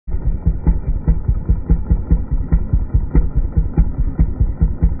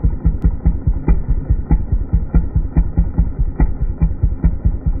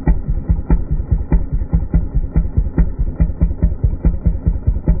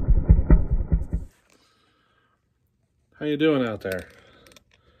How you doing out there?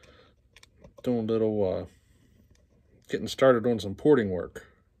 Doing a little, getting started on some porting work.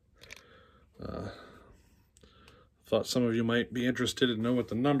 Thought some of you might be interested to know what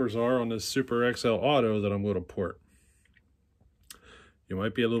the numbers are on this Super XL Auto that I'm going to port. You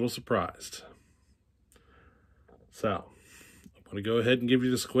might be a little surprised. So, I'm going to go ahead and give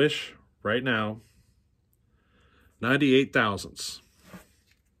you the squish right now. 98 thousandths.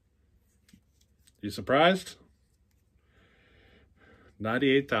 You surprised?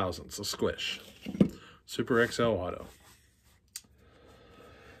 98 thousandths a squish. Super XL Auto.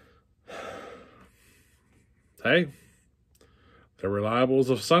 Hey, they're reliable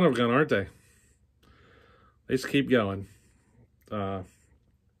as a son of a gun, aren't they? They just keep going. Let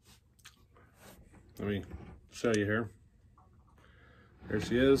me show you here. There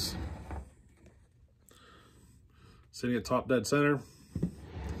she is. Sitting at top dead center.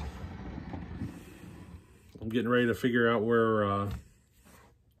 I'm getting ready to figure out where,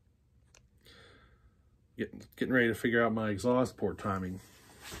 getting ready to figure out my exhaust port timing.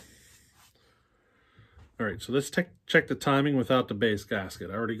 All right, so let's check the timing without the base gasket.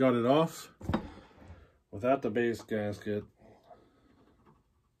 I already got it off. Without the base gasket,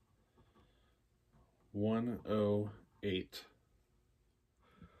 108.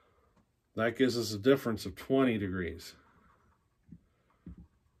 That gives us a difference of 20 degrees.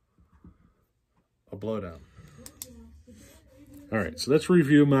 A blowdown. All right, so let's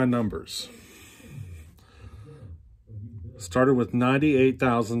review my numbers. Started with 98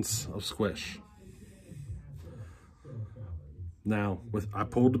 thousandths of squish. Now, I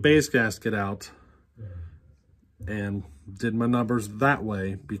pulled the base gasket out and did my numbers that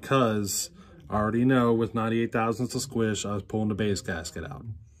way because I already know with 98 thousandths of squish, I was pulling the base gasket out.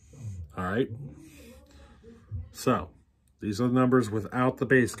 All right. So, these are the numbers without the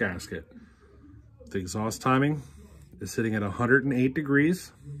base gasket. The exhaust timing is sitting at 108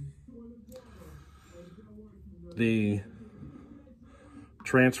 degrees. The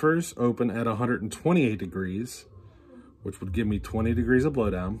transfers open at 128 degrees, which would give me 20 degrees of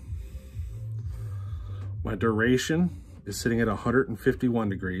blowdown. My duration is sitting at 151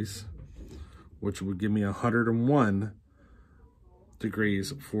 degrees, which would give me 101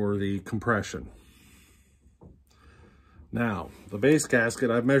 degrees for the compression. Now, the base gasket,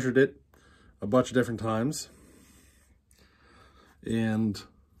 I've measured it a bunch of different times, and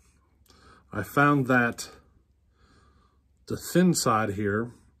I found that the thin side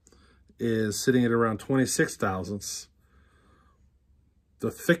here is sitting at around 26 thousandths.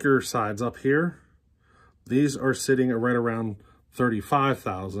 The thicker sides up here, these are sitting right around 35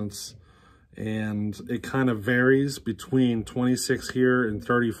 thousandths, and it kind of varies between 26 here and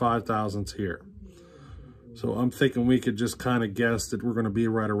 35 thousandths here. So I'm thinking we could just kind of guess that we're going to be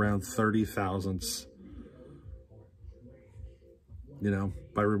right around 30 thousandths, you know,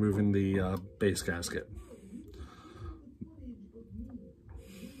 by removing the base gasket.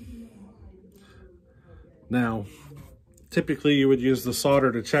 Now, typically you would use the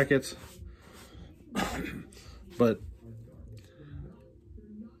solder to check it, but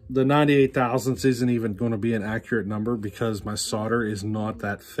the 98 thousandths isn't even going to be an accurate number because my solder is not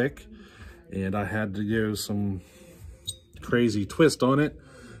that thick, and I had to use some crazy twist on it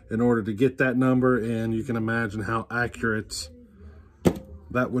in order to get that number, and you can imagine how accurate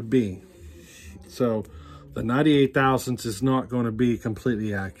that would be. So the 98 thousandths is not going to be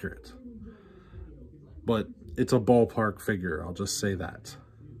completely accurate, but it's a ballpark figure, I'll just say that.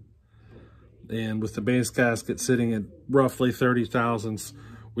 And with the base gasket sitting at roughly 30 thousandths,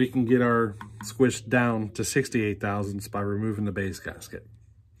 we can get our squish down to 68 thousandths by removing the base gasket.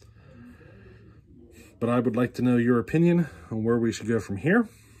 But I would like to know your opinion on where we should go from here.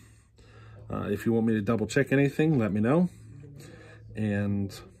 If you want me to double check anything, let me know.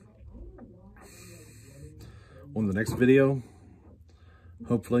 And on the next video,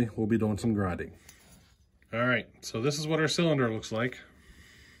 hopefully we'll be doing some grinding. All right, so this is what our cylinder looks like.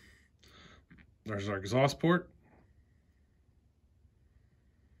 There's our exhaust port.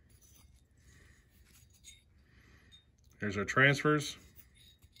 Here's our transfers.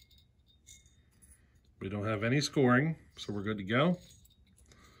 We don't have any scoring, so we're good to go.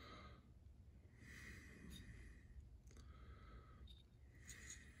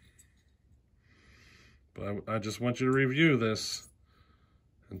 But I just want you to review this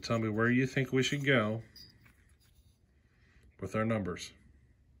and tell me where you think we should go with our numbers.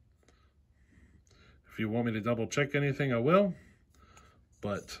 If you want me to double check anything, I will,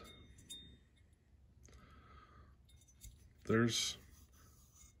 but there's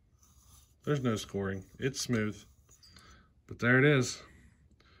no scoring. It's smooth, but there it is.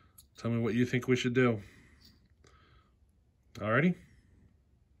 Tell me what you think we should do. Alrighty.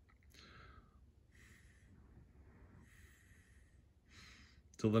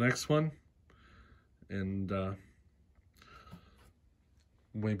 Till the next one. And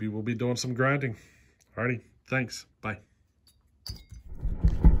maybe we'll be doing some grinding. Alrighty. Thanks. Bye.